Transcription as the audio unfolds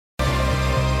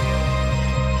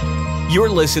You're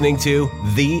listening to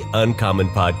The Uncommon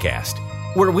Podcast,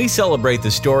 where we celebrate the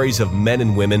stories of men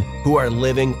and women who are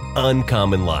living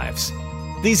uncommon lives.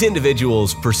 These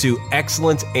individuals pursue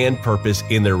excellence and purpose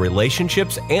in their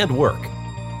relationships and work.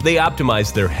 They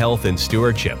optimize their health and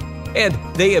stewardship, and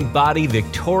they embody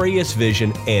victorious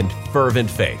vision and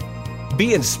fervent faith.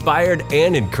 Be inspired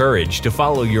and encouraged to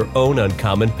follow your own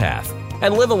uncommon path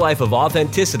and live a life of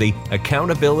authenticity,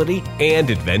 accountability, and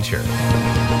adventure.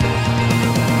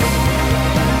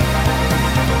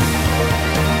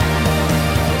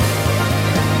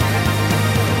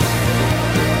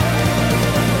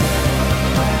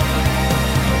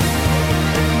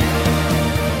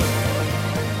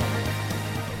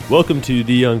 Welcome to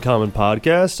the Uncommon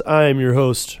Podcast. I am your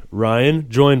host, Ryan,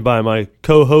 joined by my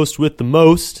co-host with the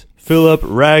most, Phillip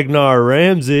Ragnar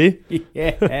Ramsey.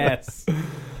 Yes.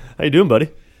 How you doing, buddy?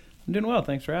 I'm doing well.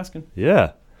 Thanks for asking.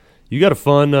 Yeah. You got a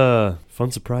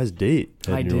fun surprise date.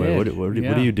 I did. What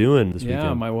are you doing this weekend?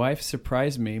 Yeah, my wife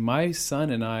surprised me. My son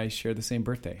and I share the same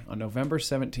birthday on November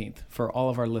 17th for all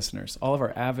of our listeners, all of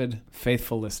our avid,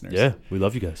 faithful listeners. Yeah, we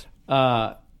love you guys.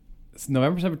 It's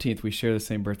November 17th, we share the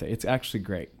same birthday. It's actually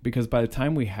great because by the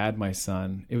time we had my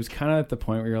son, it was kind of at the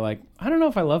point where you're like, I don't know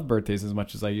if I love birthdays as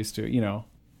much as I used to,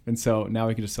 And so now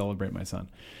we can just celebrate my son.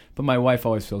 But my wife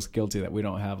always feels guilty that we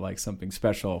don't have like something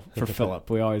special for Phillip.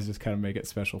 We always just kind of make it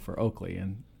special for Oakley.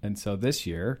 And so this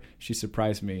year, she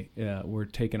surprised me. We're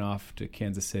taking off to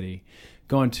Kansas City,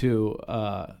 going to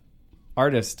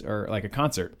artist or like a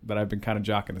concert that I've been kind of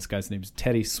jocking. This guy's name is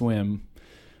Teddy Swim,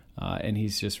 and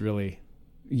he's just really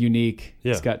unique.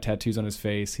 Yeah. He's got tattoos on his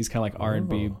face. He's kind of like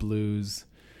R&B blues.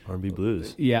 R&B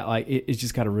blues. Yeah, like it's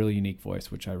just got a really unique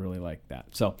voice, which I really like that.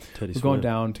 So we're going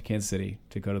down to Kansas City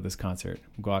to go to this concert.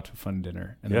 We'll go out to a fun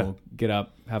dinner, and then we'll get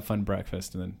up, have fun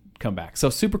breakfast, and then come back. So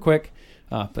super quick,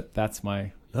 but that's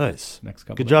my next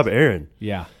couple. Good job, Aaron.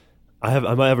 Yeah. I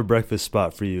might have a breakfast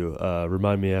spot for you.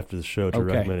 Remind me after the show to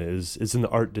recommend it. It's in the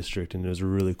art district, and it was a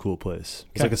really cool place.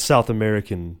 It's like a South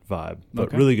American vibe,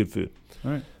 but really good food.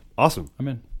 All right. Awesome. I'm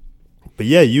in. But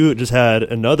yeah, you just had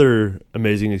another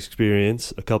amazing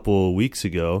experience a couple weeks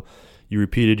ago. You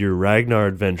repeated your RAGNAR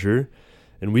adventure,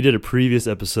 and we did a previous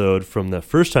episode from the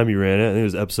first time you ran it. I think it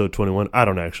was episode 21. I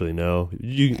don't actually know.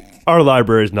 Our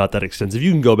library is not that extensive.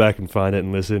 You can go back and find it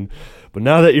and listen. But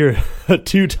now that you're a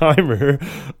two-timer,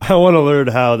 I want to learn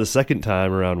how the second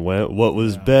time around went. What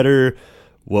was better?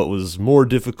 What was more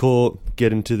difficult?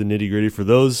 Get into the nitty-gritty. For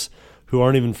those who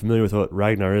aren't even familiar with what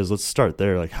RAGNAR is, let's start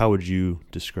there. Like, how would you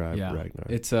describe RAGNAR?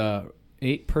 It's a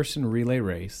 8-person relay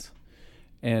race,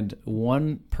 and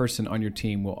one person on your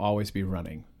team will always be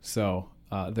running. So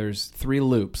there's 3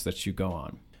 loops that you go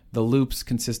on. The loops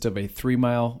consist of a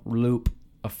 3-mile loop,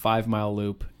 a 5-mile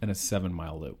loop, and a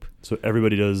 7-mile loop. So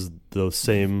everybody does those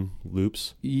same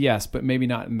loops? Yes, but maybe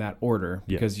not in that order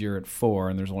because you're at 4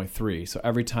 and there's only 3. So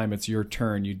every time it's your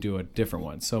turn, you do a different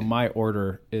one. So my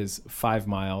order is 5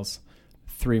 miles,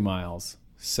 3 miles,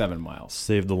 7 miles.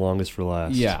 Save the longest for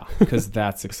last. Yeah, because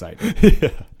that's exciting.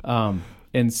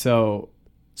 And so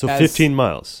 15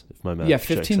 miles, if my math checks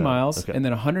 15 miles, okay. And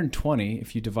then 120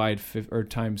 if you divide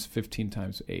times 15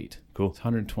 times 8. Cool. It's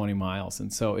 120 miles.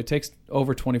 And so it takes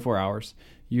over 24 hours.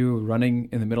 You running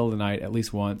in the middle of the night at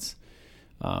least once.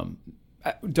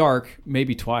 Dark,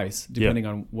 maybe twice, depending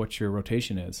on what your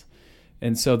rotation is.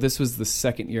 And so this was the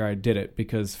second year I did it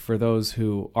because for those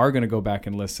who are going to go back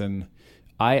and listen,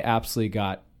 I absolutely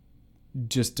got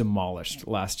just demolished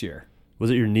last year.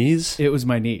 Was it your knees? It was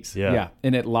my knees. Yeah.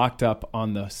 And it locked up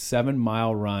on the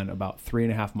 7-mile run about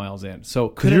 3.5 miles in. So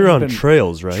because you're on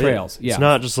trails, right? Trails, yeah. It's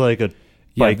not just like a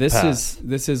bike path.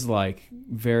 This is like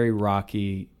very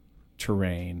rocky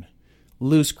terrain,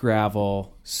 loose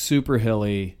gravel, super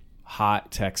hilly,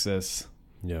 hot Texas.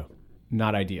 Yeah.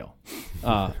 Not ideal.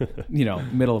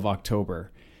 Middle of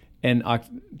October. And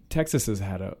Texas has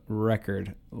had a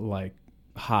record like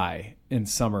hie in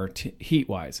summer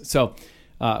heat-wise. So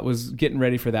was getting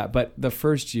ready for that. But the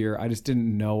first year, I just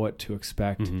didn't know what to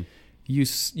expect. Mm-hmm.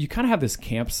 You kind of have this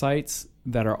campsites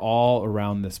that are all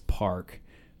around this park.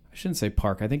 I shouldn't say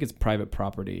park. I think it's private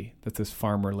property that this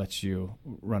farmer lets you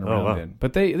run around in.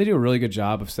 But they do a really good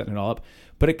job of setting it all up.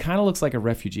 But it kind of looks like a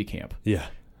refugee camp. Yeah.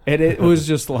 And it was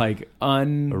just like a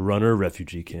runner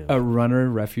refugee camp. A runner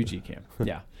refugee camp.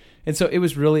 Yeah. And so it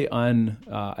was really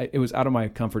it was out of my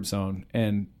comfort zone.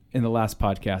 And in the last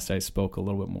podcast, I spoke a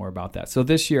little bit more about that. So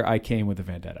this year I came with a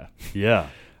vendetta. Yeah.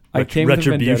 I came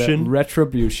Retribution? with a vendetta.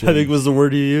 Retribution. I think was the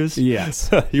word you used. Yes.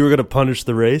 You were going to punish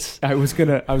the race? I was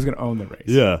gonna own the race.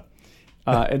 Yeah.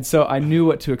 And so I knew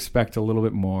what to expect a little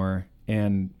bit more.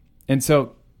 And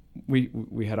so we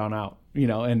head on out,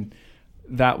 and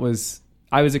that was,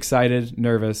 I was excited,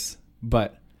 nervous,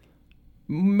 but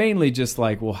mainly just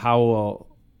like, well, how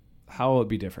will it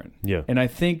be different? Yeah. And I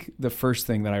think the first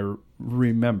thing that I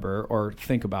remember or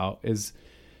think about is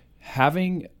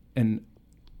having a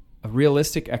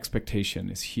realistic expectation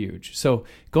is huge. So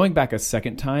going back a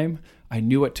second time, I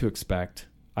knew what to expect.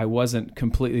 I wasn't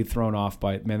completely thrown off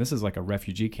by, man, this is like a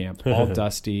refugee camp, all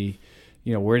dusty.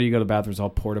 Where do you go to the bathroom? It's all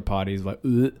porta potties. Like,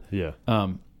 ugh. Yeah.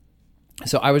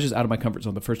 So I was just out of my comfort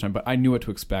zone the first time, but I knew what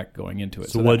to expect going into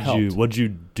it. So what'd you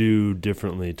do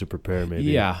differently to prepare? Maybe.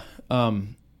 Yeah.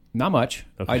 Not much.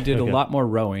 Okay. I did a lot more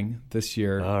rowing this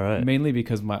year, all right. Mainly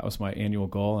because it was my annual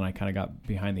goal, and I kind of got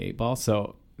behind the 8 ball.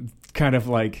 So kind of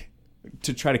like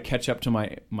to try to catch up to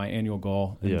my annual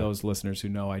goal. And those listeners who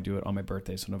know I do it on my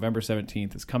birthday. So November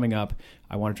 17th is coming up.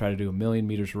 I want to try to do 1,000,000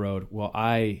 meters rowed. Well,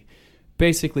 I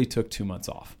basically took 2 months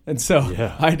off. And so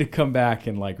I had to come back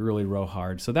and like really row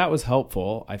hard. So that was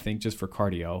helpful, I think, just for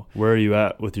cardio. Where are you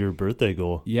at with your birthday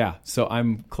goal? Yeah. So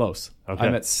I'm close. Okay.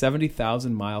 I'm at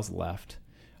 70,000 miles left.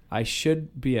 I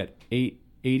should be at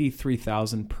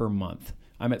 83,000 per month.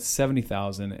 I'm at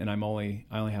 70,000 and I only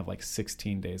have like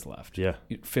 16 days left. Yeah.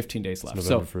 15 days left.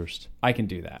 November 1st. I can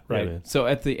do that, right? Yeah, so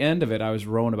at the end of it, I was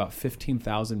rowing about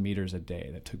 15,000 meters a day.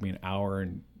 That took me an hour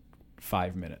and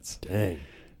 5 minutes. Dang.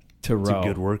 To row. It's a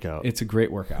good workout. It's a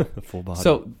great workout. Full body.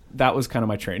 So that was kind of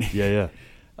my training. Yeah.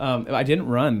 I didn't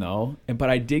run though, but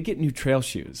I did get new trail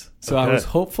shoes. So I was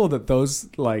hopeful that those,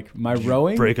 like my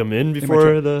rowing, break them in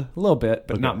before a little bit,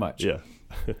 but not much. Yeah.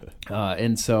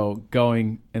 And so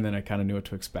going, and then I kind of knew what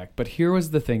to expect. But here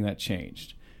was the thing that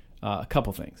changed. A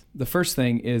couple things. The first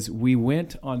thing is we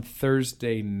went on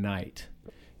Thursday night.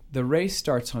 The race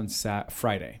starts on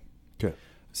Friday. Okay.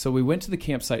 So we went to the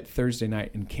campsite Thursday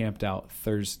night and camped out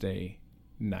Thursday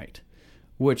night.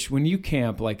 Which when you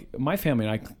camp, like my family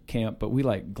and I camp, but we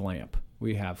like glamp.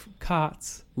 We have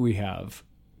cots. We have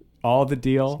all the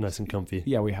deal. It's nice and comfy.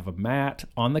 Yeah, we have a mat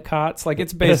on the cots. Like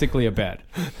it's basically a bed.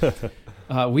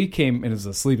 We came and it was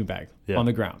a sleeping bag on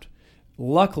the ground.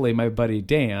 Luckily, my buddy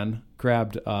Dan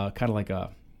grabbed kind of like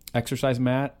a exercise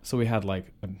mat. So we had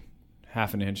like a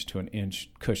 1/2 inch to 1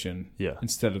 inch cushion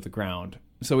instead of the ground.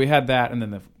 So we had that and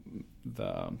then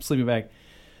the sleeping bag.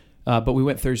 But we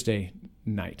went Thursday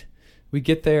night. We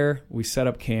get there, we set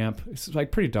up camp. It's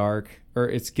like pretty dark, or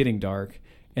it's getting dark,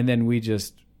 and then we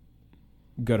just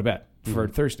go to bed for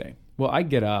Thursday. Well, I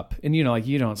get up, and you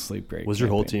don't sleep great. Was your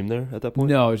whole team there at that point?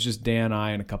 No, it was just Dan,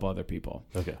 I, and a couple other people.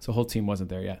 Okay. So the whole team wasn't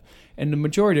there yet. And the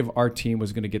majority of our team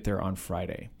was going to get there on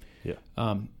Friday. Yeah.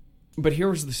 But here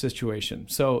was the situation.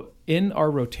 So in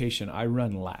our rotation, I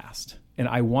run last, and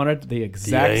I wanted the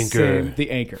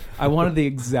anchor. I wanted the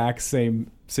exact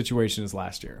same situation as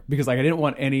last year because like I didn't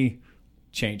want any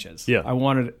changes. Yeah. I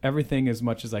wanted everything as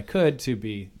much as I could to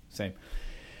be same.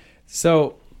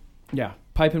 So,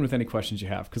 pipe in with any questions you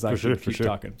have because I should keep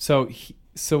talking.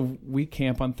 So we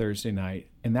camp on Thursday night,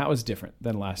 and that was different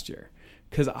than last year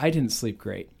because I didn't sleep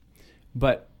great.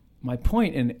 But my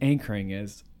point in anchoring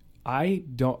is I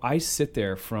sit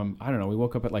there from, I don't know, we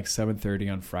woke up at like 7:30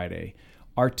 on Friday.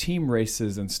 Our team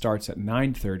races and starts at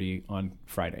 9:30 on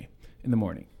Friday in the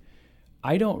morning.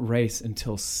 I don't race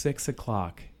until 6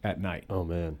 o'clock at night. Oh,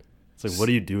 man. It's like, what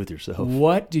do you do with yourself?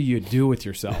 What do you do with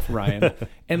yourself, Ryan?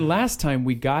 And last time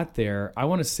we got there, I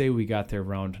want to say we got there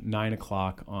around 9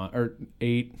 o'clock or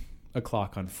 8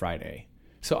 o'clock on Friday.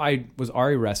 So I was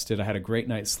already rested. I had a great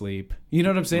night's sleep. You know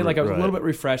what I'm saying? Like I was a little bit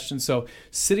refreshed. And so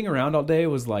sitting around all day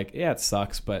was like, it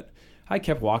sucks. But I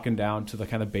kept walking down to the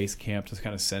kind of base camp to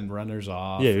kind of send runners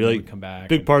off. Yeah, you're like, come back.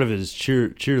 Big part of it is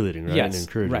cheerleading, right? Yes, and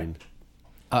encouraging. Right.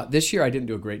 This year I didn't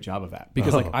do a great job of that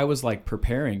because I was like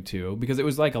preparing to, because it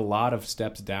was like a lot of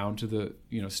steps down to the,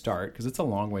 start because it's a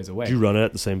long ways away. Did you run it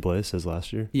at the same place as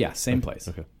last year? Yeah, same place.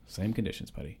 Okay. Same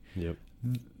conditions, buddy. Yep.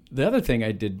 The other thing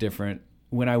I did different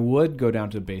when I would go down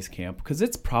to the base camp, because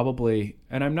it's probably,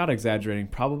 and I'm not exaggerating,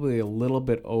 probably a little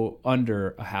bit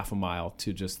under a 1/2 mile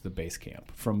to just the base camp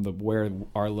from where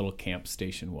our little camp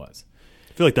station was.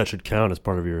 I feel like that should count as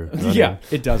part of your running. Yeah,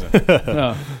 it doesn't.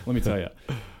 Let me tell you.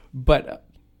 But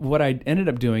what I ended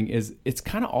up doing is it's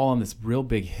kind of all on this real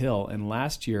big hill. And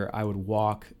last year I would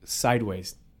walk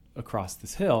sideways across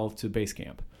this hill to base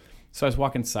camp. So I was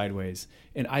walking sideways,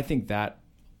 and I think that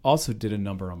also did a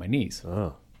number on my knees.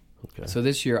 Oh, okay. So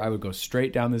this year I would go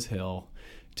straight down this hill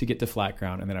to get to flat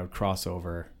ground, and then I would cross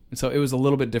over. And so it was a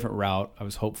little bit different route. I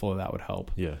was hopeful that would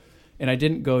help. Yeah. And I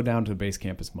didn't go down to base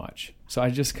camp as much. So I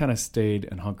just kind of stayed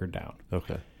and hunkered down.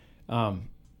 Okay.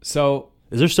 So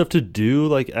is there stuff to do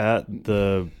like at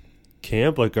the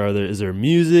camp? Like, is there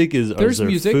music? Is there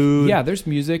music? Food? Yeah, there's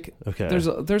music. Okay.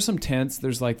 There's some tents.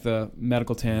 There's like the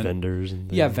medical tent. Vendors and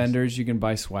things. Yeah, vendors. You can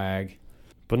buy swag.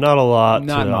 But not a lot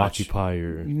Not to much. occupy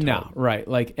your time. No, right.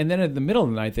 Like, and then in the middle of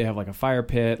the night, they have like a fire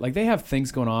pit. Like, they have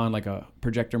things going on, like a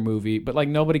projector movie, but like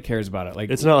nobody cares about it. Like,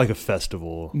 It's not like a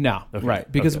festival. no, Okay,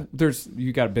 right. Because okay.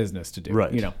 you got business to do,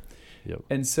 Right. you know? Yep.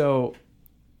 And so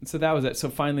that was it. So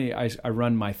finally I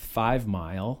run my 5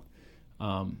 mile,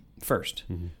 first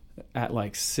at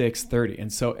like 6:30.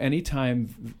 And so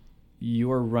anytime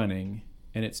you're running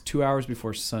and it's 2 hours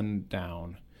before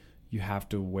sundown, you have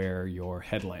to wear your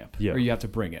headlamp, Yeah. or you have to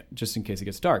bring it just in case it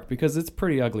gets dark, because it's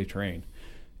pretty ugly terrain.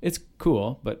 It's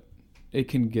cool, but it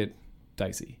can get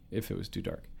dicey if it was too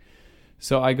dark.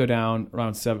 So I go down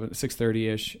around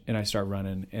 6:30ish, and I start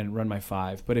running and run my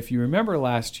 5. But if you remember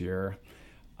last year,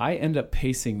 I end up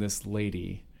pacing this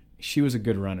lady. She was a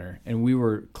good runner, and we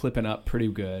were clipping up pretty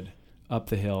good up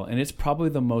the hill. And it's probably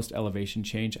the most elevation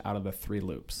change out of the 3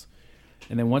 loops.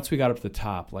 And then once we got up to the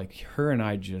top, like, her and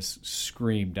I just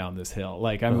screamed down this hill.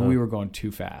 Like, I mean, we were going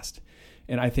too fast.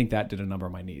 And I think that did a number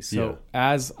on my knees. So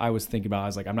as I was thinking about it, I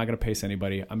was like, I'm not going to pace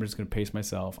anybody. I'm just going to pace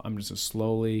myself. I'm just going to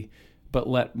slowly, but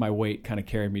let my weight kind of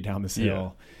carry me down this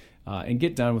hill, and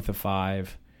get done with the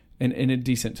 5 in a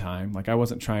decent time. Like, I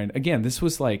wasn't trying. Again, this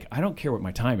was like, I don't care what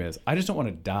my time is. I just don't want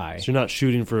to die. So you're not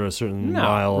shooting for a certain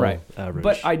mile average.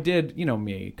 But I did,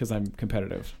 me, because I'm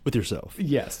competitive. with yourself.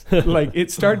 Yes. Like,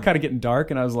 it started kind of getting dark,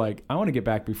 and I was like, I want to get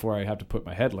back before I have to put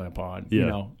my headlamp on.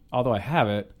 Yeah. Although I have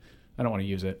it, I don't want to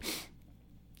use it.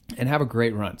 And have a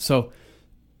great run. So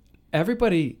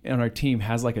everybody on our team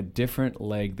has like a different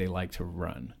leg they like to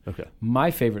run. Okay.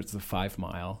 My favorite's the 5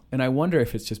 mile, and I wonder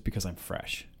if it's just because I'm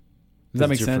fresh. Does that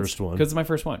make It's your sense? first one. Because it's my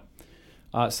first one.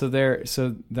 So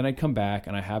then I come back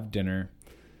and I have dinner.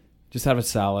 Just have a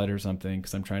salad or something,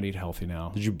 because I'm trying to eat healthy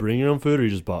now. Did you bring your own food, or you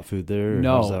just bought food there? Or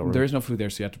how does that No, work? there is no food there,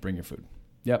 so you have to bring your food.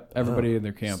 Yep, everybody in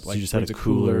their camp, So like, you just had brings a the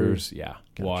cooler. coolers, Gotcha.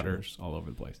 waters all over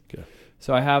the place. Okay.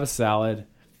 So I have a salad,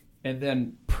 and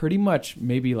then pretty much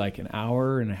maybe like an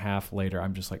hour and a half later,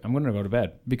 I'm just like, I'm going to go to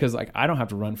bed, because like, I don't have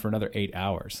to run for another 8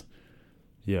 hours.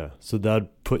 Yeah. So that'd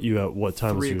put you at what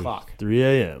time? 3 o'clock. 3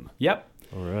 a.m. Yep.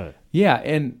 All right. Yeah,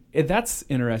 and that's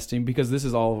interesting, because this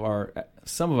is all of our.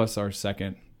 Some of us are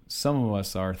second, some of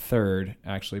us are third,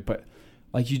 actually. But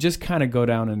like, you just kind of go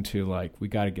down into like, we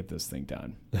got to get this thing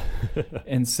done.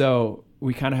 And so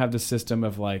we kind of have the system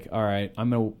of like, all right, I'm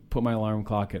going to put my alarm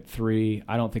clock at 3.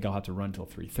 I don't think I'll have to run till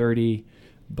 3:30,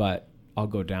 but I'll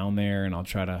go down there and I'll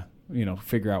try to,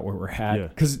 figure out where we're at,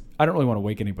 because I don't really want to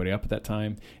wake anybody up at that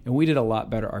time. And we did a lot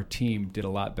better. Our team did a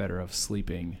lot better of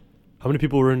sleeping. How many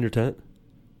people were in your tent?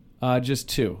 Just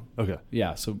 2. Okay.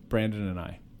 Yeah, so Brandon and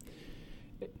I.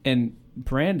 And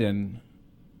Brandon,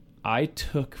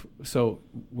 so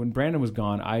when Brandon was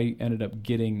gone, I ended up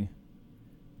getting,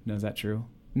 no, is that true?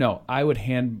 No, I would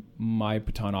hand my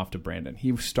baton off to Brandon.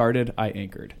 He started, I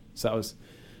anchored. So that was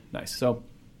nice. So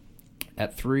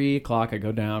at 3 o'clock, I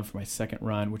go down for my second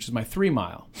run, which is my 3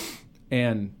 mile.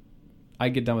 And I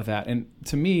get done with that. And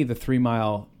to me, the 3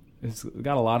 mile it's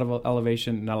got a lot of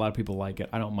elevation. Not a lot of people like it.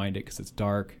 I don't mind it because it's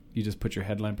dark. You just put your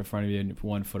headlamp in front of you and you put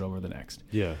 1 foot over the next.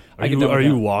 Yeah. Are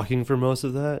you walking for most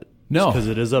of that? No. Because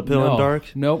it is uphill and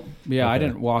dark? Nope. Yeah, Okay. I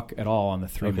didn't walk at all on the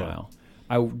 3 mile.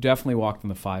 I definitely walked on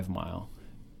the 5 mile.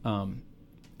 And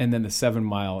then the 7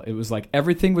 mile, it was like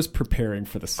everything was preparing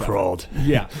for the 7. Crawled.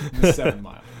 Yeah, the 7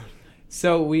 mile.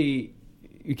 So we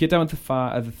get done with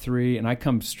the 3, and I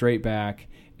come straight back.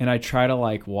 And I try to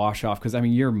like wash off, because I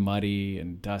mean, you're muddy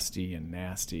and dusty and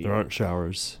nasty. There aren't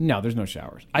showers. No, there's no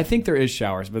showers. I think there is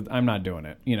showers, but I'm not doing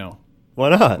it, Why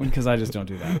not? because I just don't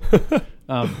do that.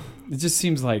 It just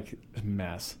seems like a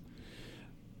mess.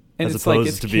 And As it's like, opposed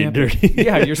it's to being camping. dirty.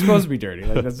 Yeah, you're supposed to be dirty.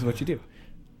 Like, that's what you do.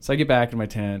 So I get back in my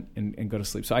tent and go to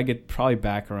sleep. So I get probably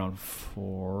back around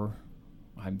 4,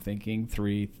 I'm thinking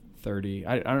 3:30.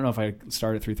 I don't know if I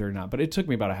started at 3:30 or not, but it took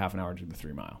me about a half an hour to do the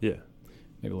 3 mile. Yeah.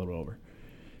 Maybe a little over.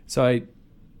 So I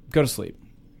go to sleep.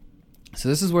 So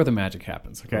this is where the magic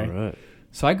happens, okay? All right.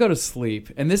 So I go to sleep,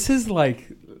 and this is like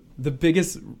the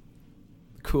biggest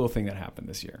cool thing that happened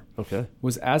this year. Okay.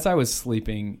 Was as I was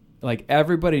sleeping, like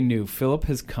everybody knew Phillip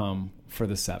has come for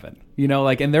the 7.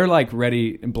 And they're like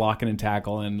ready and blocking and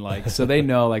tackling, like, so they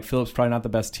know like Phillip's probably not the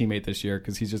best teammate this year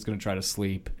because he's just going to try to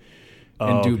sleep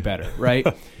and do better, right?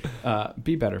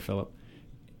 Be better, Phillip.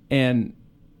 And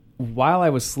while I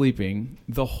was sleeping,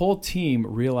 the whole team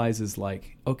realizes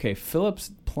like, okay, Phillip's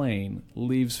plane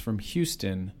leaves from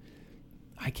Houston.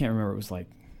 I can't remember. It was like,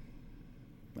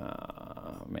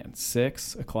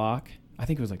 6 o'clock. I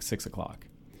think it was like 6 o'clock.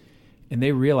 And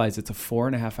they realize it's a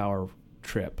 4.5 hour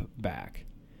trip back.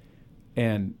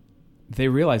 And they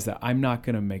realize that I'm not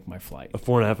going to make my flight. A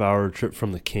 4.5 hour trip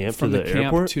from the camp From to the the camp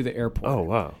airport? to the airport. Oh,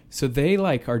 wow. So they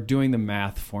like are doing the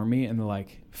math for me, and they're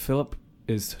like, Phillip,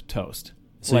 is toast.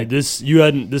 So this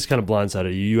kind of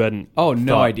blindsided you. You hadn't. Oh,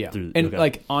 no idea. And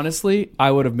like honestly, I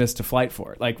would have missed a flight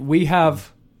for it. Like we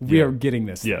are getting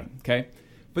this thing. Okay.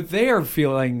 But they are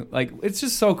feeling like it's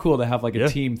just so cool to have like a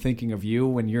team thinking of you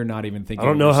when you're not even thinking. I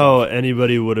don't know how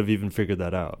anybody would have even figured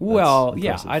that out. Well,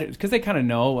 because they kind of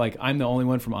know like I'm the only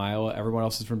one from Iowa, everyone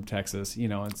else is from Texas,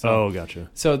 and so. Gotcha.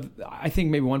 So I think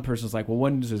maybe one person was like, "Well,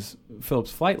 when does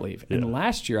Phillip's flight leave?" And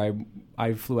last year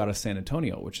I flew out of San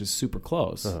Antonio, which is super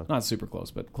close, not super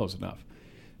close, but close enough.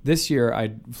 This year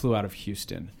I flew out of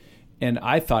Houston, and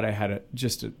I thought I had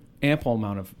just an ample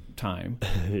amount of time.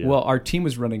 Well, our team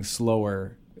was running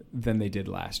slower than they did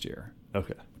last year.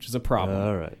 Okay. Which is a problem.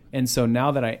 All right. And so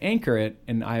now that I anchor it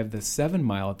and I have the 7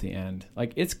 mile at the end,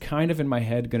 like it's kind of in my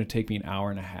head going to take me an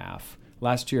hour and a half.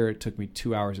 Last year it took me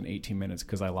 2 hours and 18 minutes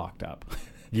because I locked up.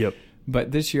 Yep.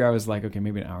 But this year I was like, okay,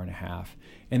 maybe an hour and a half.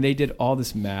 And they did all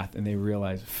this math and they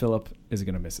realized Phillip is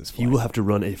going to miss his flight. You will have to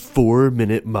run a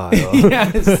 4-minute mile.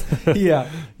 Yes. Yeah,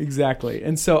 exactly.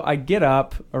 And so I get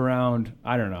up around,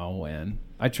 I don't know when.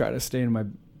 I try to stay in my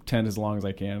tent as long as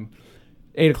I can.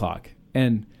 8 o'clock,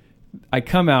 and I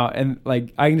come out and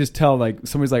like I can just tell like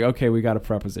somebody's like, okay, we got a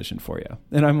preposition for you,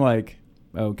 and I'm like,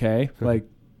 okay, like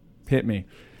hit me.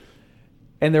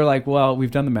 And they're like, well,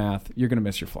 we've done the math, you're gonna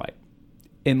miss your flight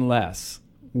unless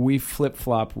we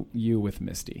flip-flop you with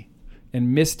Misty.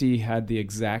 And Misty had the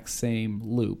exact same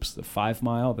loops, the 5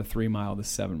 mile, the 3 mile, the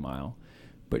 7 mile,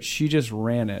 but she just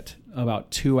ran it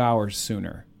about 2 hours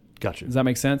sooner. Gotcha. Does that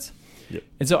make sense? Yep.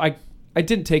 And so it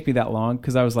didn't take me that long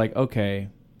because I was like, okay,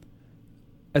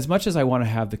 as much as I want to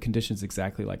have the conditions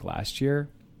exactly like last year,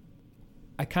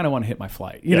 I kind of want to hit my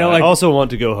flight. You know, like I also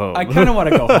want to go home. I kind of want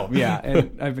to go home. Yeah.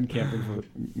 And I've been camping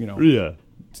for,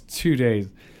 2 days.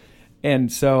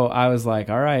 And so I was like,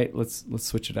 all right, let's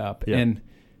switch it up. Yeah. And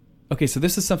okay, so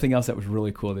this is something else that was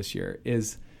really cool this year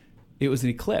is it was an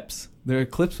eclipse. The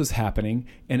eclipse was happening,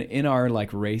 and in our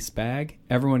like race bag,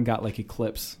 everyone got like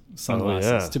eclipse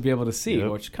sunglasses to be able to see,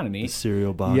 which is kind of neat. The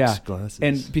cereal box glasses.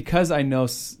 And because I know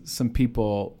some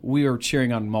people, we were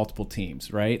cheering on multiple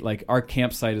teams, right? Like our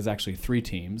campsite is actually 3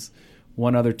 teams.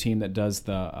 One other team that does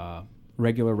the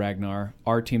regular RAGNAR,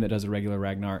 our team that does the regular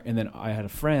RAGNAR, and then I had a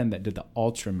friend that did the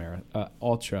ultra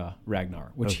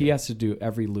RAGNAR, which he has to do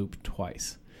every loop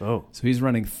twice. Oh. So he's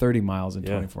running 30 miles in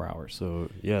 24 hours.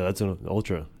 So, that's an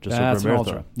ultra. Just that's over a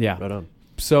marathon. Ultra. Yeah. Right on.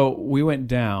 So we went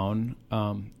down.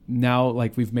 Now,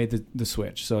 like, we've made the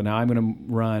switch. So now I'm going to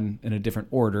run in a different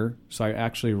order. So I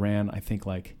actually ran, I think,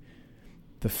 like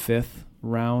the 5th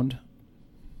round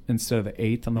instead of the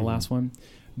 8th on the last one.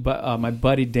 But my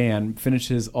buddy Dan finished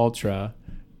his ultra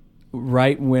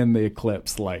right when the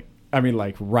eclipse,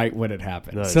 right when it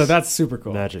happened. Nice. So that's super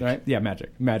cool. Magic. Right? Yeah,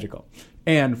 magical.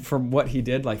 And from what he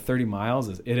did, like 30 miles,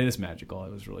 it is magical.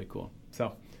 It was really cool.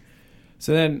 So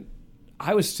then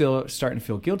I was still starting to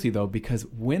feel guilty, though, because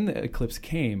when the eclipse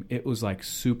came, it was like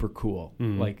super cool,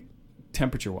 like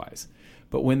temperature-wise.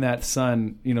 But when that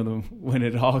sun, when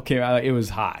it all came out, it was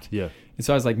hot. Yeah. And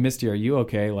so I was like, Misty, are you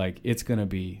okay? Like, it's going to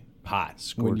be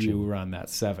hot when you run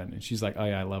that 7. And she's like, oh,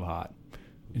 yeah, I love hot.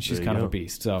 And she's kind of a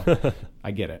beast, so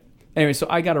I get it. Anyway, so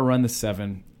I got to run the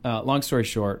 7. Long story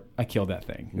short, I killed that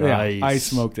thing. Nice. Yeah, I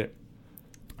smoked it.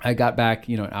 I got back,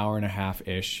 an hour and a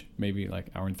half-ish, maybe like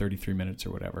hour and 33 minutes or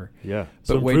whatever. Yeah.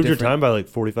 So improved your time by like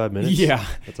 45 minutes? Yeah.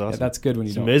 That's awesome. Yeah, that's good when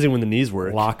you don't. It's amazing when the knees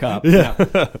work. Lock up.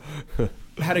 Yeah.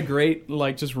 Had a great,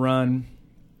 just run.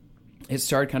 It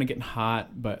started kind of getting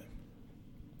hot, but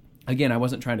again, I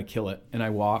wasn't trying to kill it. And I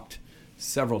walked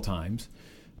several times,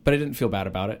 but I didn't feel bad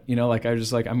about it. I was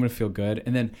just like, I'm going to feel good.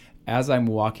 And then as I'm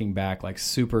walking back, like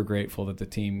super grateful that the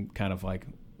team kind of like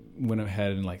went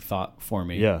ahead and like thought for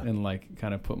me and like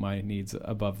kind of put my needs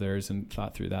above theirs and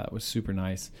thought through that. It was super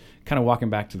nice. Kind of walking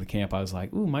back to the camp, I was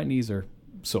like, ooh, my knees are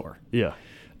sore. Yeah.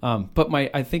 But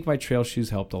I think my trail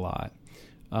shoes helped a lot.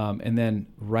 And then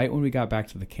right when we got back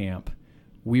to the camp,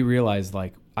 we realized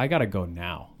like, I got to go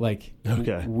now. Like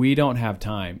we don't have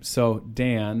time. So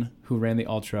Dan, who ran the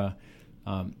ultra,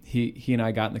 he and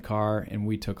I got in the car and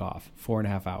we took off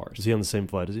 4.5 hours. Is he on the same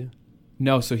flight as you?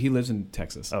 No, so he lives in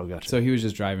Texas. Oh, gotcha. So he was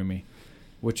just driving me,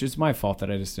 which is my fault that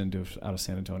I just didn't do it out of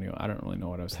San Antonio. I don't really know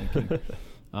what I was thinking.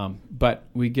 But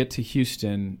we get to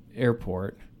Houston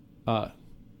Airport. FYI,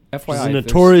 it's a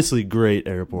notoriously great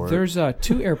airport. There's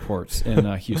 2 airports in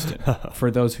Houston, for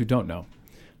those who don't know.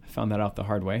 I found that out the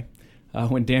hard way.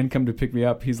 When Dan come to pick me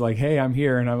up, he's like, hey, I'm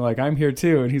here. And I'm like, I'm here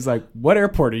too. And he's like, what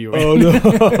airport are you in? Oh,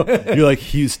 no. You're like,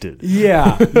 Houston.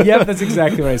 Yeah. Yep, that's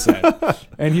exactly what I said.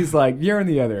 And he's like, you're in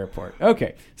the other airport.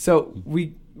 Okay. So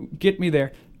we get me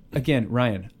there. again,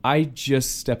 Ryan, I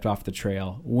just stepped off the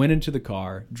trail, went into the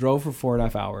car, drove for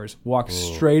 4.5 hours, walked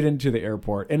straight into the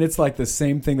airport. And it's like the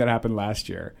same thing that happened last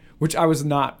year, which I was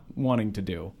not wanting to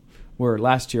do. Where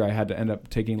last year I had to end up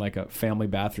taking like a family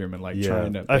bathroom and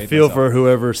trying to. I feel for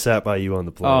whoever sat by you on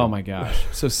the plane. Oh my gosh.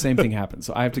 So same thing happened.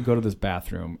 So I have to go to this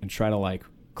bathroom and try to like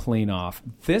clean off.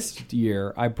 This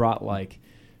year I brought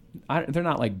they're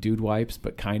not like dude wipes,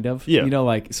 but kind of. Yeah. You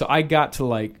know, so I got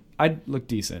to I look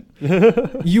decent.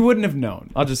 You wouldn't have known.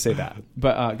 I'll just say that.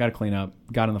 But got to clean up,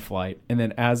 got on the flight. And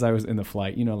then as I was in the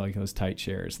flight, like those tight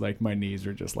chairs, like my knees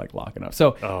are just like locking up.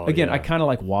 So again, I kind of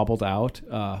like wobbled out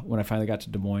when I finally got to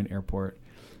Des Moines Airport,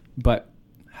 but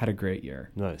had a great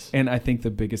year. Nice. And I think the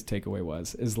biggest takeaway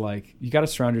is like, you got to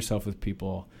surround yourself with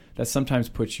people that sometimes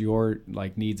put your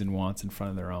like needs and wants in front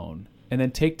of their own. And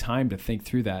then take time to think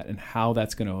through that and how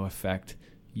that's going to affect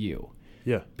you.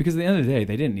 Yeah. Because at the end of the day,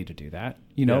 they didn't need to do that.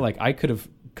 Like I could have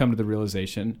come to the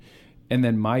realization, and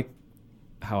then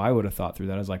how I would have thought through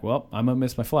that is like, well, I'm going to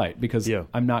miss my flight because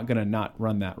I'm not going to not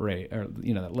run that rate or,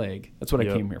 that leg. That's what I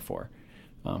came here for.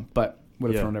 But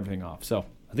would have thrown everything off. So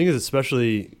I think it's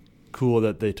especially cool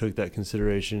that they took that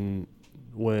consideration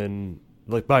when,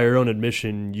 like, by your own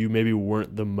admission, you maybe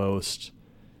weren't the most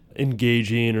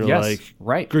engaging or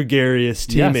gregarious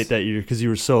teammate that year because you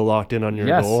were so locked in on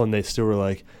your goal, and they still were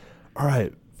like, all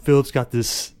right, Philip's got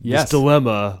this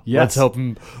dilemma. Let's help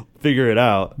him figure it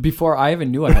out. Before I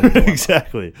even knew I had a dilemma.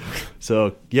 Exactly.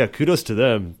 So, kudos to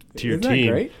them, to your team.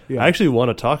 That great? Yeah. I actually want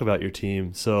to talk about your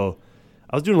team. So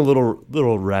I was doing a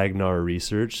little RAGNAR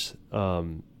research,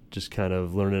 just kind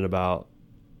of learning about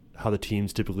how the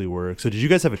teams typically work. So did you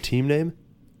guys have a team name?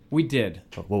 We did.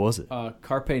 Oh, what was it?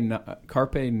 Carpe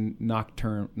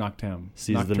Noctem.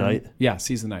 Seize the night? Yeah,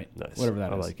 Seize the night. Nice. Whatever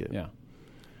that is. I like it. Yeah.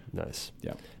 Nice.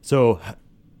 Yeah. So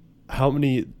how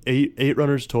many, eight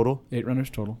runners total? 8 runners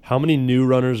total. How many new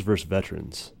runners versus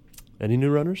veterans? Any new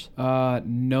runners?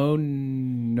 No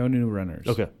new runners.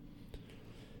 Okay.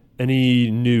 Any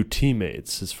new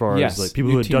teammates as far as like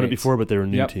people who had done it before, but they were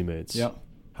new teammates? Yep.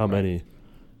 How many?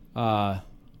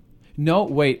 No,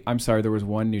 wait. I'm sorry. There was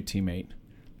one new teammate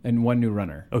and one new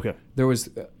runner. Okay. There was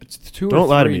 2 or 3. Don't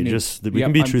lie to me. Just we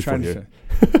can be truthful here.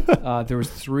 There was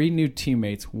 3 new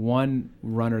teammates, 1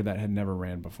 runner that had never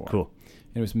ran before. Cool.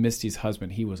 And it was Misty's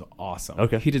husband. He was awesome.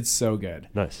 Okay. He did so good.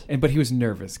 Nice. But he was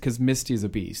nervous because Misty is a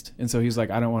beast. And so he was like,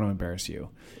 I don't want to embarrass you.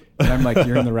 And I'm like,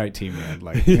 you're in the right team, man.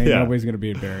 Like, nobody's going to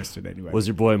be embarrassed in any way. Was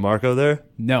your boy Marco there?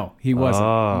 No, he wasn't.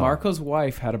 Marco's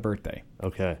wife had a birthday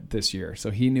this year.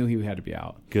 So he knew he had to be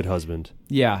out. Good husband.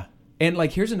 Yeah. And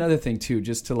like, here's another thing too,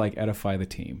 just to like edify the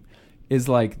team, is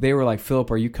like, they were like,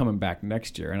 Phillip, are you coming back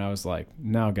next year? And I was like,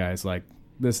 no, guys, like,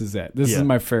 this is it. This is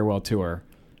my farewell tour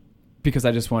because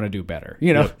I just want to do better.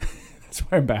 That's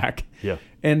why I'm back. Yeah.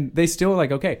 And they still were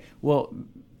like, okay, well,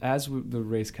 as the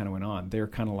race kind of went on, they were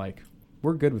kind of like,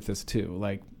 we're good with this too.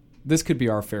 Like, this could be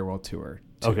our farewell tour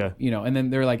too. Okay. And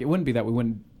then they're like, it wouldn't be that we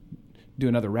wouldn't do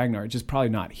another RAGNAR, just probably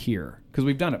not here because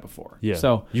we've done it before. Yeah.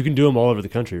 So you can do them all over the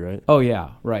country, right? Oh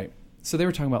yeah, right. So they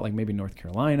were talking about like maybe North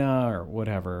Carolina or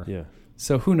whatever. Yeah.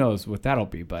 So who knows what that'll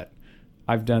be, but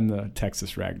I've done the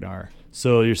Texas RAGNAR.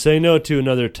 So you're saying no to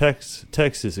another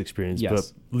Texas experience, yes,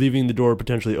 but leaving the door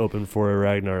potentially open for a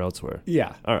RAGNAR elsewhere.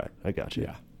 Yeah. All right, I got you.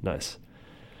 Yeah. Nice.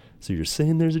 So you're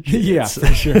saying there's a chance. Yeah,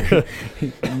 for sure.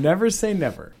 Never say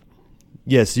never.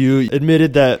 Yes, you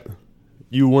admitted that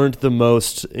you weren't the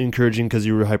most encouraging because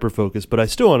you were hyper-focused, but I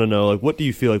still want to know, like, what do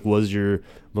you feel like was your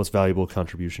most valuable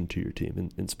contribution to your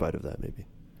team in spite of that, maybe?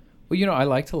 Well, I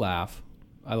like to laugh.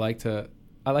 I like to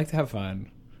have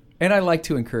fun. And I like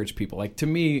to encourage people. Like, to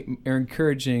me,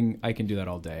 encouraging, I can do that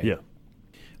all day. Yeah.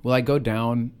 Will I go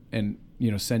down and,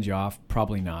 send you off?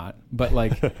 Probably not. But,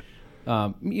 like,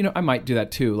 I might do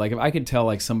that too. Like, if I could tell,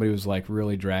 like, somebody was, like,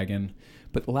 really dragging.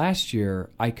 But last year,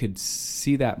 I could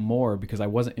see that more because I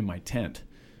wasn't in my tent,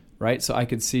 right? So I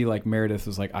could see, like, Meredith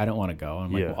was like, I don't want to go.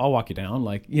 I'm like, well, I'll walk you down.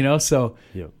 Like, so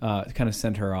kind of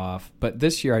sent her off. But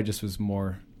this year, I just was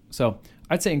more... So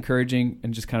I'd say encouraging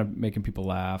and just kind of making people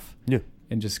laugh. Yeah.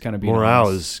 And just kind of being morale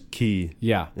honest. is key.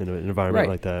 Yeah. In an environment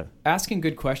like that. Asking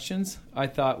good questions, I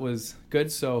thought was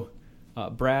good. So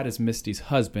Brad is Misty's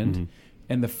husband, mm-hmm.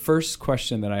 and the first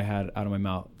question that I had out of my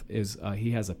mouth is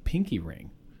he has a pinky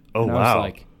ring. Oh, and wow! I was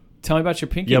like, tell me about your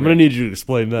pinky ring. Yeah, I'm gonna need you to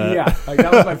explain that. Yeah,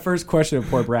 that was my first question of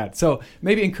poor Brad. So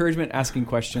maybe encouragement, asking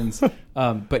questions.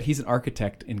 But he's an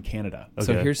architect in Canada,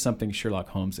 so here's something Sherlock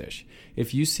Holmes-ish.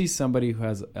 If you see somebody who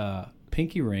has a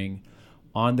pinky ring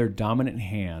on their dominant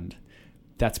hand,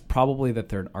 that's probably that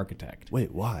they're an architect.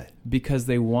 Wait, why? Because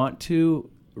they want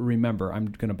to remember, I'm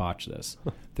going to botch this.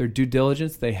 Their due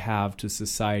diligence they have to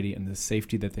society and the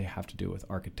safety that they have to do with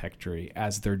architecture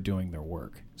as they're doing their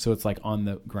work. So it's like on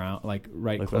the ground, like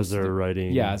close as they're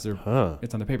writing. Yeah, as they're,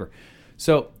 it's on the paper.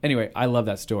 So anyway, I love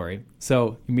that story.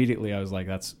 So immediately I was like,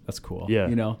 that's cool. Yeah.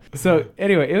 You know? So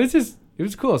anyway, it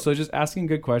was cool. So just asking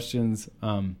good questions.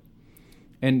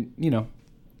 And, you know,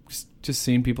 just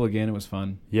seeing people again, it was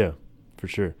fun. Yeah, for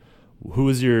sure. Who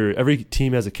was every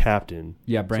team has a captain.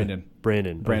 Yeah, Brandon. So,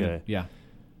 Brandon. Okay. Yeah.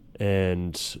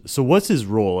 And so what's his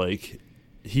role? Like,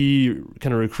 he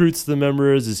kind of recruits the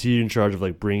members. Is he in charge of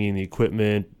like bringing the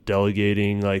equipment,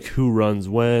 delegating, like who runs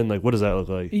when? Like, what does that look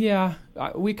like? Yeah,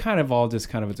 we kind of all just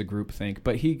kind of, it's a group think,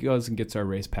 but he goes and gets our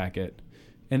race packet.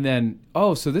 And then,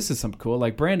 so this is something cool.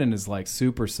 Like Brandon is like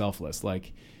super selfless,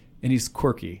 like, and he's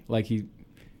quirky. Like he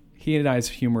and I's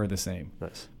humor are the same.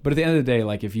 Nice. But at the end of the day,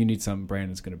 like if you need something,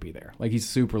 Brandon's going to be there. Like he's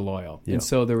super loyal. Yeah. And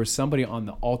so there was somebody on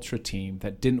the ultra team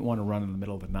that didn't want to run in the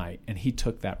middle of the night, and he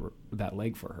took that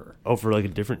leg for her. Oh, for like a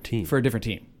different team. For a different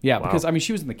team. Yeah, wow. Because I mean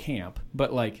she was in the camp,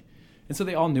 but like, and so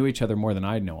they all knew each other more than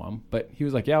I'd know them. But he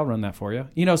was like, "Yeah, I'll run that for you."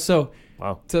 You know, so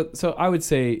wow. So I would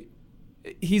say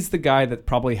he's the guy that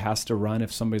probably has to run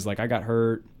if somebody's like, "I got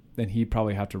hurt," then he'd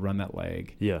probably have to run that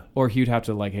leg. Yeah. Or he'd have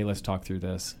to like, "Hey, let's talk through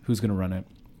this. Who's going to run it?"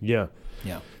 Yeah.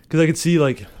 Yeah. Because I could see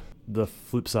like the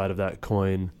flip side of that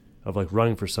coin of like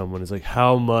running for someone is like,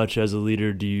 how much as a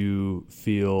leader do you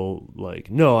feel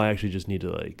like, no, I actually just need to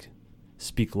like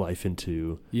speak life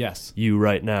into you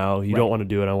right now. You don't want to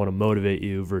do it. I want to motivate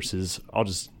you versus I'll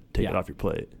just take it off your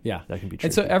plate. Yeah. That can be tricky.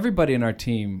 And so everybody in our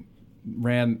team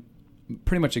ran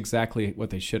pretty much exactly what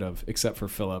they should have, except for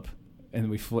Phillip. And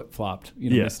we flip-flopped,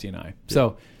 Misty and I.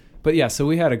 So, but yeah, so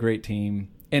we had a great team.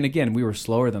 And again, we were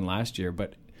slower than last year,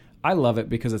 but I love it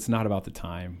because it's not about the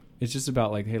time. It's just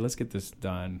about like, hey, let's get this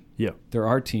done. Yeah. There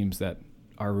are teams that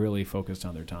are really focused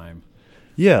on their time.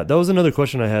 Yeah, that was another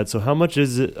question I had. So how much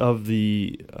is it of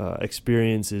the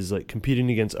experience is like competing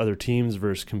against other teams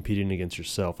versus competing against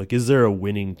yourself? Like, is there a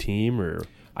winning team or?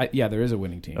 Yeah, there is a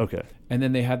winning team. Okay. And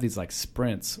then they have these like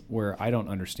sprints where I don't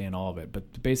understand all of it,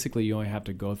 but basically you only have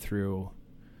to go through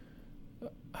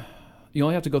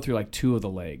like 2 of the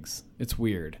legs. It's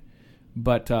weird.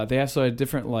 But they also have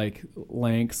different like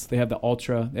lengths. They have the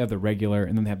ultra, they have the regular,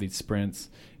 and then they have these sprints.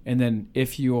 And then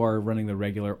if you are running the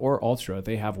regular or ultra,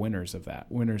 they have winners of that,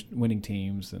 winning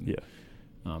teams. And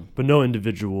but no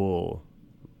individual,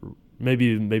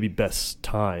 maybe best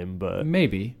time, but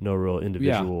maybe no real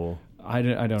individual. Yeah. I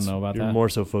don't know about that. You're more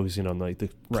so focusing on like the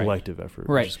collective effort,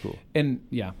 right? Which is cool. And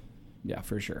yeah,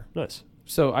 for sure. Nice.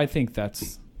 So I think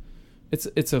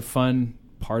it's a fun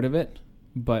part of it.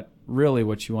 But really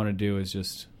what you want to do is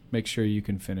just make sure you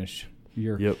can finish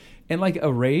your... Yep. And like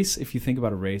a race, if you think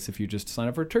about a race, if you just sign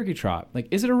up for a turkey trot, like,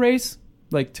 is it a race?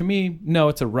 Like, to me, no,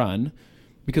 it's a run.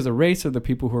 Because a race are the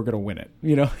people who are going to win it,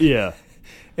 Yeah.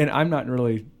 And I'm not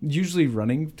really usually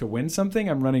running to win something.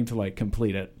 I'm running to, like,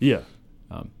 complete it. Yeah.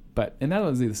 And that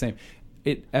was the same.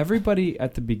 Everybody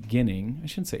at the beginning, I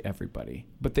shouldn't say everybody,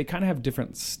 but they kind of have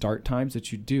different start times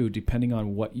that you do depending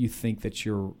on what you think that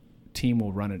your team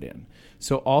will run it in.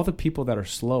 So all the people that are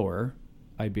slower,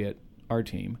 albeit our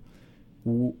team,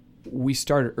 we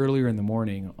started earlier in the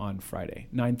morning on Friday,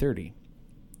 9:30.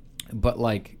 But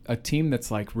like a team that's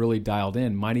like really dialed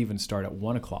in might even start at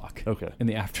 1:00 in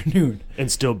the afternoon and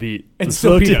still beat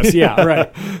us. Yeah,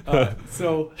 right.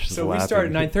 So we start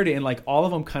at 9:30, and like all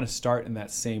of them kind of start in that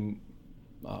same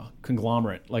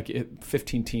conglomerate. Like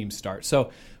 15 teams start. So,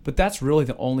 but that's really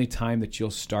the only time that you'll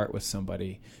start with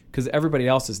somebody because everybody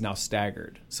else is now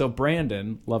staggered. So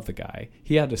Brandon, love the guy.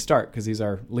 He had to start because he's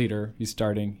our leader. He's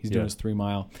starting. He's doing his 3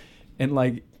 mile. And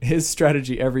like his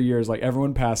strategy every year is like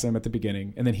everyone pass him at the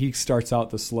beginning, and then he starts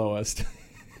out the slowest,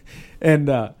 and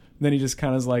then he just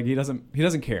kind of is like he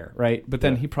doesn't care, right? But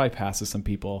then he probably passes some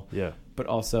people, But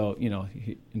also,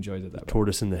 he enjoys it that way.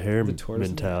 Tortoise in the hare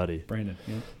mentality. Brandon.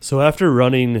 Yeah. So after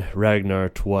running Ragnar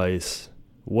twice,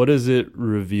 what does it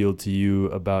reveal to you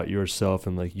about yourself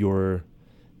and like your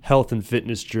health and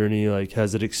fitness journey? Like,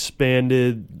 has it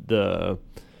expanded the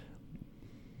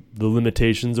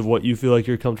limitations of what you feel like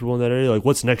you're comfortable in that area? Like,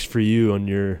 what's next for you on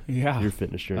your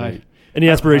fitness journey? Any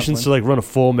aspirations to like run a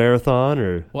full marathon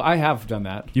or? Well, I have done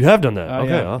that. You have done that.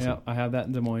 Okay, awesome. Yeah, I have that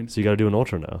in Des Moines. So you got to do an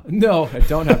ultra now. No, I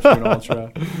don't have to do an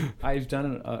ultra. I've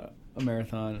done a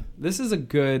marathon. This is a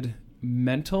good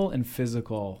mental and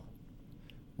physical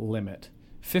limit.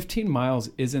 15 miles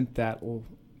isn't that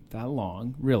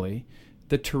long, really.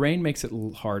 The terrain makes it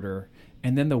harder,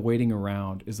 and then the waiting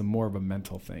around is more of a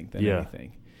mental thing than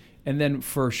anything. And then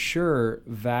for sure,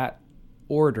 that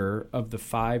order of the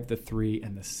 5, the 3,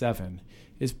 and the 7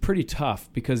 is pretty tough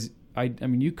because I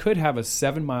mean, you could have a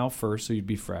 7 mile first, so you'd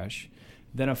be fresh,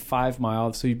 then a 5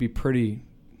 mile, so you'd be pretty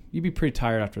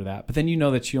tired after that. But then you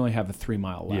know that you only have a 3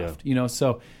 mile left,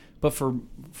 so, but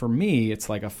for me, it's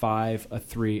like a 5, a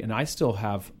 3, and I still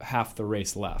have half the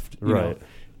race left, you know,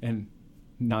 and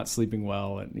not sleeping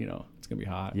well, and, it's going to be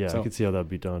hot. Yeah, so, I could see how that'd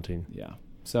be daunting. Yeah.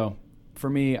 So for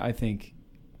me, I think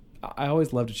I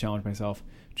always love to challenge myself.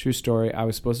 True story. I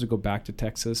was supposed to go back to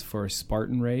Texas for a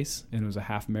Spartan race, and it was a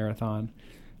half marathon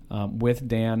with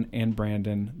Dan and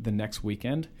Brandon the next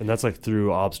weekend. And that's like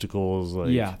through obstacles,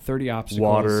 30 obstacles,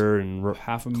 water and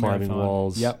half a climbing marathon.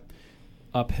 walls. Yep,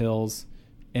 up hills,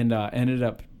 and ended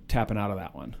up tapping out of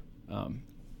that one.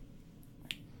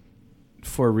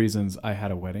 For reasons, I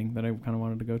had a wedding that I kind of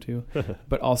wanted to go to,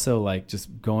 but also like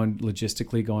just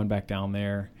logistically going back down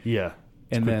there. Yeah.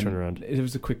 And then turnaround. It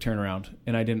was a quick turnaround,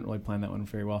 and I didn't really plan that one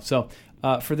very well. So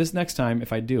for this next time,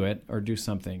 if I do it or do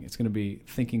something, it's going to be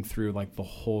thinking through like the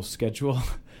whole schedule.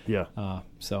 Yeah.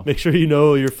 So make sure you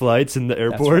know your flights and the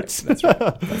airports. That's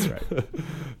right.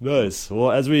 Nice.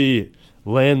 Well, as we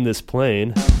land this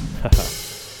plane,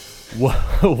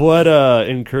 what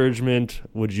encouragement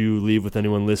would you leave with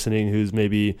anyone listening who's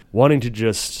maybe wanting to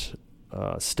just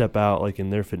step out like in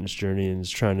their fitness journey and is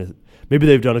trying to, maybe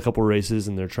they've done a couple races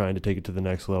and they're trying to take it to the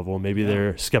next level. Maybe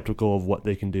they're skeptical of what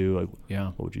they can do. Like,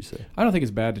 what would you say? I don't think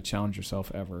it's bad to challenge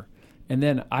yourself ever. And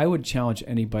then I would challenge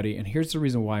anybody. And here's the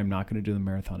reason why I'm not going to do the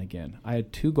marathon again. I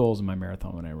had 2 goals in my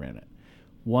marathon when I ran it.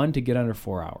 One, to get under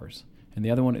 4 hours. And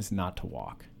the other one is not to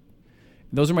walk.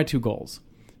 Those are my 2 goals.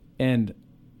 And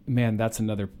man, that's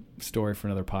another story for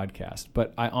another podcast.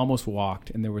 But I almost walked,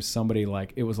 and there was somebody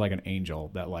like, it was like an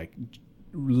angel that like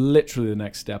literally the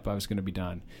next step I was going to be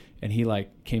done. And he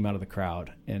like came out of the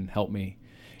crowd and helped me.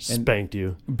 And spanked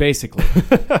you. Basically.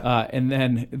 And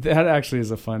then that actually is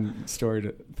a fun story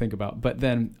to think about. But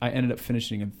then I ended up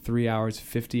finishing in 3 hours,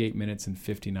 58 minutes, and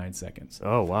 59 seconds.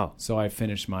 Oh, wow. So I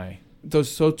finished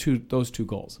those 2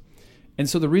 goals. And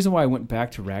so the reason why I went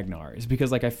back to RAGNAR is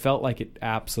because like I felt like it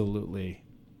absolutely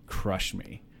crushed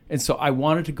me. And so I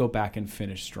wanted to go back and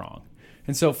finish strong.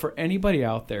 And so for anybody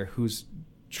out there who's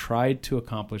tried to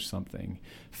accomplish something,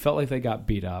 felt like they got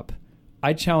beat up,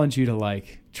 I challenge you to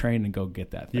like train and go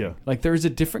get that thing. Yeah. Like there's a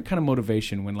different kind of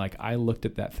motivation when like I looked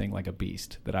at that thing like a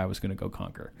beast that I was going to go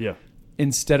conquer. Yeah.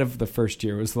 Instead of the first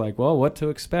year, it was like, well, what to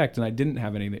expect? And I didn't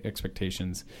have any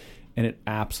expectations, and it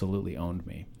absolutely owned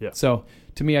me. Yeah. So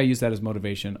to me, I use that as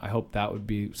motivation. I hope that would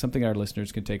be something our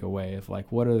listeners can take away of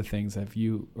like, what are the things have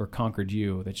you or conquered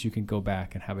you that you can go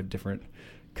back and have a different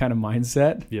kind of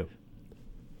mindset? Yeah.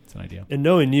 It's an idea. And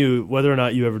knowing you, whether or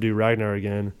not you ever do RAGNAR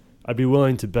again, I'd be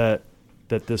willing to bet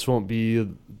that this won't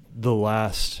be the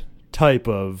last type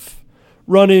of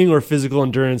running or physical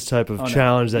endurance type of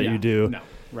challenge that you do. No.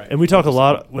 Right. And we talk a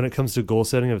lot when it comes to goal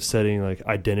setting of setting like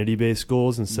identity-based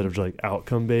goals instead of like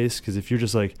outcome-based. Because if you're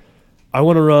just like, I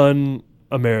want to run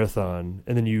a marathon,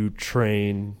 and then you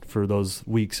train for those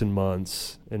weeks and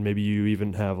months, and maybe you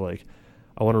even have like,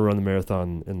 I want to run the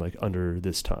marathon in like under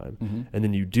this time. Mm-hmm. And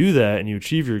then you do that and you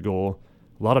achieve your goal.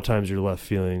 A lot of times you're left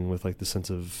feeling with like the sense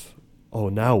of, oh,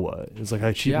 now what? It's like I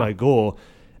achieved my goal.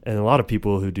 And a lot of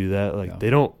people who do that, like they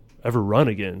don't ever run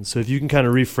again. So if you can kind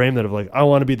of reframe that of like, I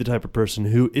want to be the type of person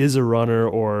who is a runner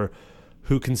or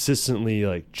who consistently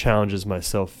like challenges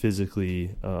myself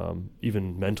physically,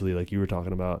 even mentally, like you were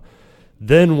talking about,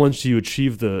 then once you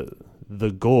achieve the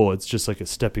goal, it's just like a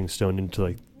stepping stone into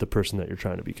like the person that you're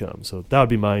trying to become. So that would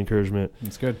be my encouragement.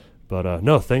 That's good. But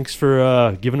no, thanks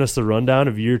for giving us the rundown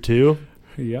of year 2.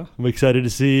 Yeah. I'm excited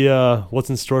to see what's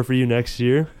in store for you next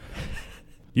year.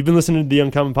 You've been listening to the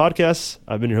Uncommon Podcast.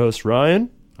 I've been your host,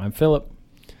 Ryan. I'm Phillip.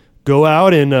 Go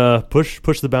out and push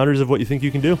the boundaries of what you think you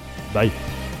can do. Bye.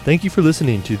 Thank you for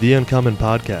listening to the Uncommon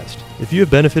Podcast. If you have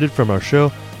benefited from our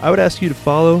show, I would ask you to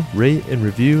follow, rate, and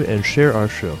review and share our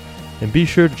show. And be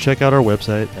sure to check out our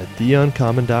website at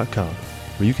theuncommon.com,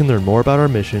 where you can learn more about our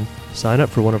mission, sign up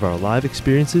for one of our live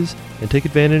experiences, and take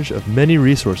advantage of many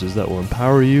resources that will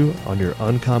empower you on your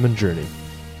uncommon journey.